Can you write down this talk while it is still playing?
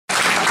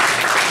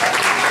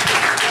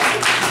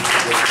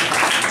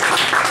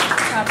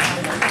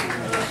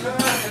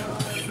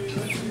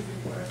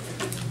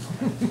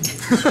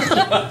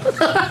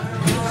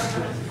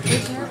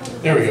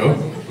There we go.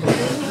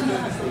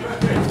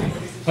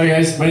 Hi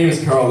guys, my name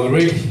is Karl.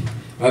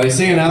 They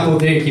say an apple a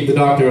day keep the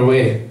doctor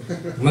away,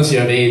 unless you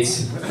have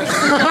AIDS.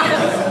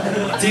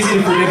 It's easy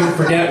to forgive and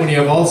forget when you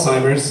have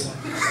Alzheimer's.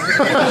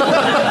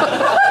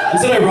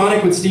 Is it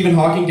ironic when Stephen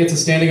Hawking gets a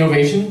standing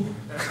ovation?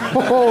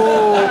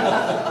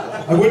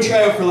 I would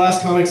try out for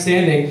last comic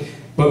standing,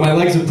 but my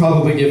legs would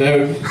probably give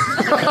out.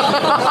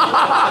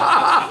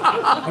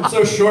 I'm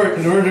so short,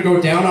 in order to go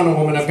down on a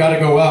woman, I've got to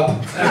go up.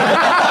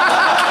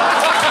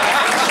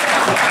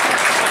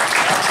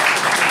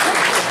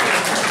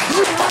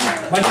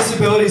 My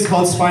disability is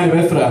called spina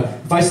bifida.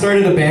 If I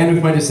started a band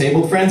with my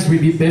disabled friends,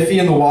 we'd be Biffy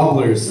and the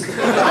Wobblers.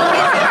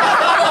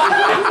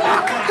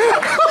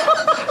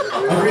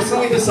 I've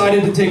recently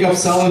decided to take up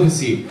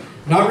celibacy.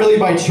 Not really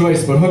by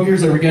choice, but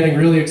hookers are getting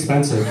really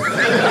expensive.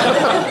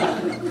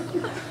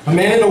 A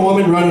man and a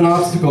woman run an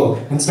obstacle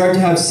and start to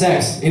have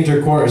sex,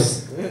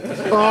 intercourse.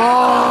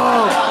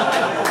 Oh.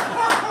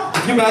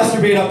 If you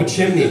masturbate up a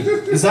chimney,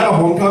 is that a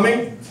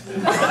homecoming?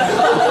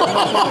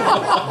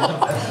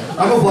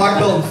 I'm a black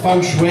belt in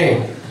feng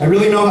shui. I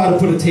really know how to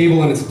put a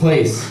table in its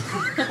place.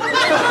 I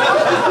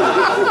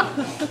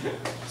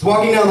was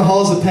walking down the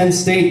halls of Penn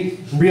State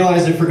and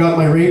realized I forgot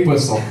my rape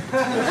whistle.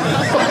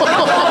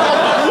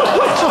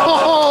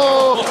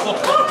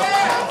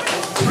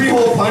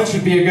 Three-hole punch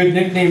would be a good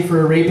nickname for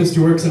a rapist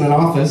who works in an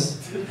office.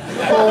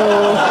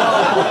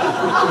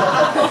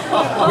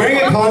 Wearing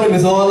a condom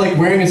is a lot like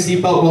wearing a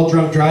seatbelt while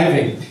drunk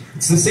driving.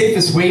 It's the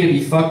safest way to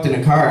be fucked in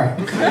a car.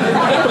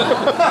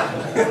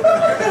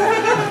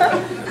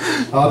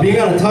 Being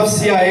on a tough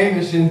CIA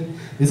mission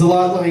is a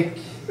lot like...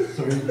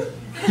 Sorry.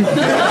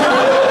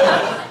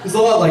 It's a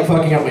lot like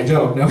fucking up my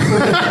joke, no?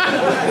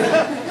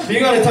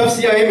 Being on a tough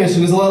CIA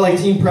mission is a lot like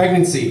teen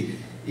pregnancy.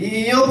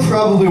 You'll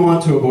probably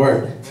want to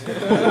abort.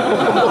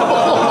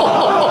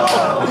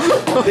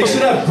 They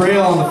should have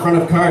Braille on the front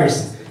of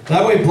cars.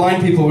 That way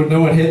blind people would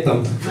know what hit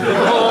them.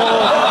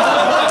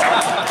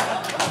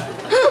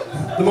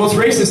 The most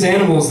racist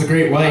animal is the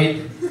great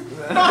white.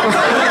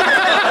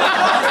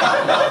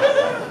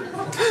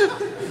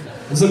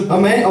 A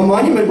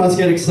monument must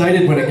get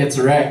excited when it gets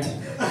erect.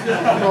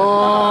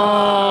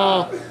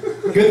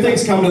 Good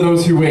things come to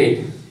those who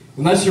wait.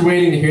 Unless you're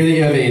waiting to hear that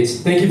you have AIDS.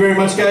 Thank you very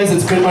much, guys.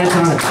 It's been my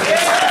time.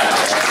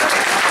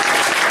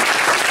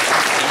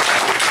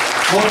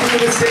 Welcome to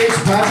the stage,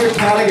 Patrick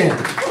Cadigan.